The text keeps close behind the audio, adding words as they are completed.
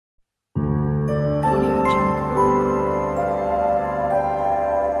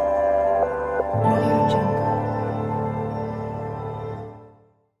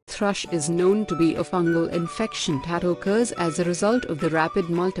Thrush is known to be a fungal infection that occurs as a result of the rapid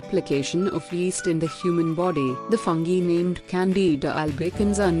multiplication of yeast in the human body. The fungi named Candida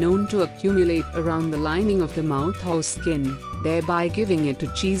albicans are known to accumulate around the lining of the mouth or skin, thereby giving it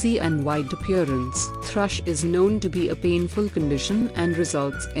a cheesy and white appearance. Thrush is known to be a painful condition and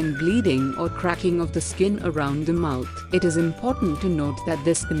results in bleeding or cracking of the skin around the mouth. It is important to note that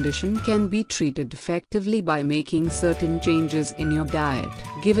this condition can be treated effectively by making certain changes in your diet.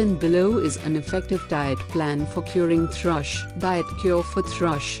 Given below is an effective diet plan for curing thrush. Diet cure for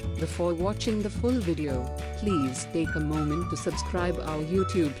thrush. Before watching the full video, please take a moment to subscribe our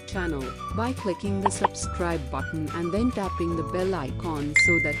YouTube channel by clicking the subscribe button and then tapping the bell icon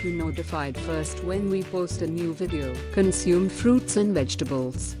so that you're notified first when we post a new video. Consume fruits and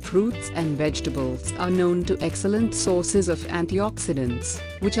vegetables. Fruits and vegetables are known to excellent sources of antioxidants,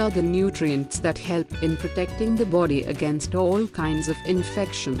 which are the nutrients that help in protecting the body against all kinds of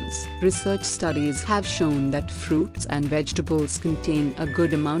infections. Research studies have shown that fruits and vegetables contain a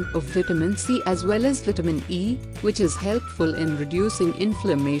good amount of vitamin C as well as vitamin E, which is helpful in reducing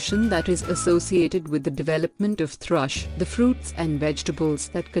inflammation that is associated with the development of thrush. The fruits and vegetables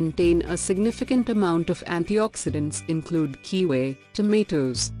that contain a significant amount of antioxidants include kiwi,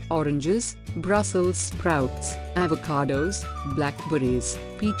 tomatoes, oranges, Brussels sprouts, avocados, blackberries,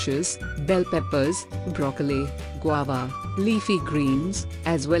 peaches, bell peppers, broccoli, guava, leafy greens,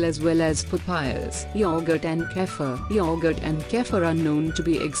 as well as papayas. Yogurt and kefir. Yogurt and kefir are known to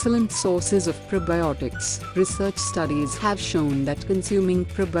be excellent sources of probiotics. Research studies have shown that consuming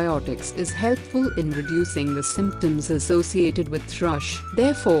probiotics is helpful in reducing the symptoms associated with thrush.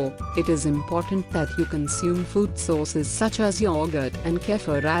 Therefore, it is important that you consume food sources such as yogurt and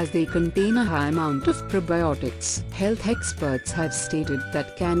kefir as they contain a high amount of probiotics. Health experts have stated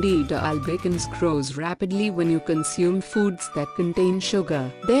that Candida albicans grows rapidly when you consume foods that contain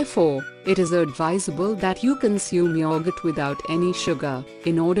sugar. Therefore, it is advisable that you consume yogurt without any sugar.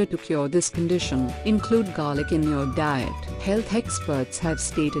 In order to cure this condition, include garlic in your diet. Health experts have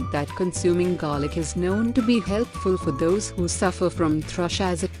stated that consuming garlic is known to be helpful for those who suffer from thrush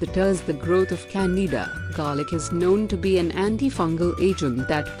as it deters the growth of candida. Garlic is known to be an antifungal agent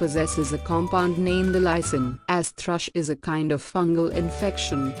that possesses a compound named allicin. As thrush is a kind of fungal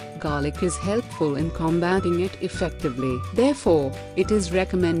infection, garlic is helpful in combating it effectively. Therefore, it is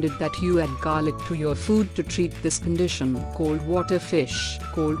recommended that you add garlic to your food to treat this condition. Cold water fish.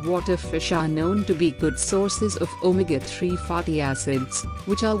 Cold water fish are known to be good sources of omega-3 fatty acids,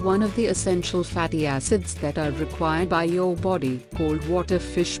 which are one of the essential fatty acids that are required by your body. Cold water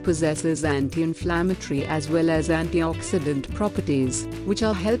fish possesses anti-inflammatory as well as antioxidant properties, which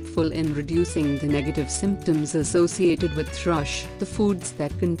are helpful in reducing the negative symptoms associated with thrush. The foods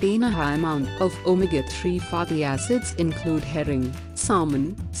that contain a high amount of omega-3 fatty acids include herring,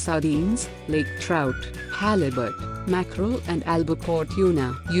 salmon, sardines, lake trout, halibut, mackerel and albacore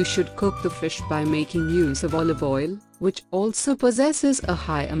tuna. You should cook the fish by making use of olive oil, which also possesses a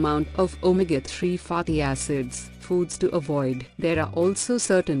high amount of omega-3 fatty acids. Foods to avoid. There are also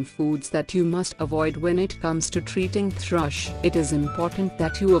certain foods that you must avoid when it comes to treating thrush. It is important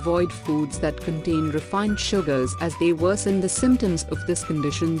that you avoid foods that contain refined sugars as they worsen the symptoms of this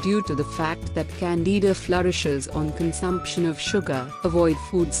condition due to the fact that candida flourishes on consumption of sugar. Avoid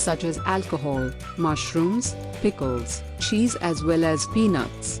foods such as alcohol, mushrooms, pickles, cheese as well as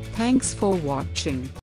peanuts. Thanks for watching.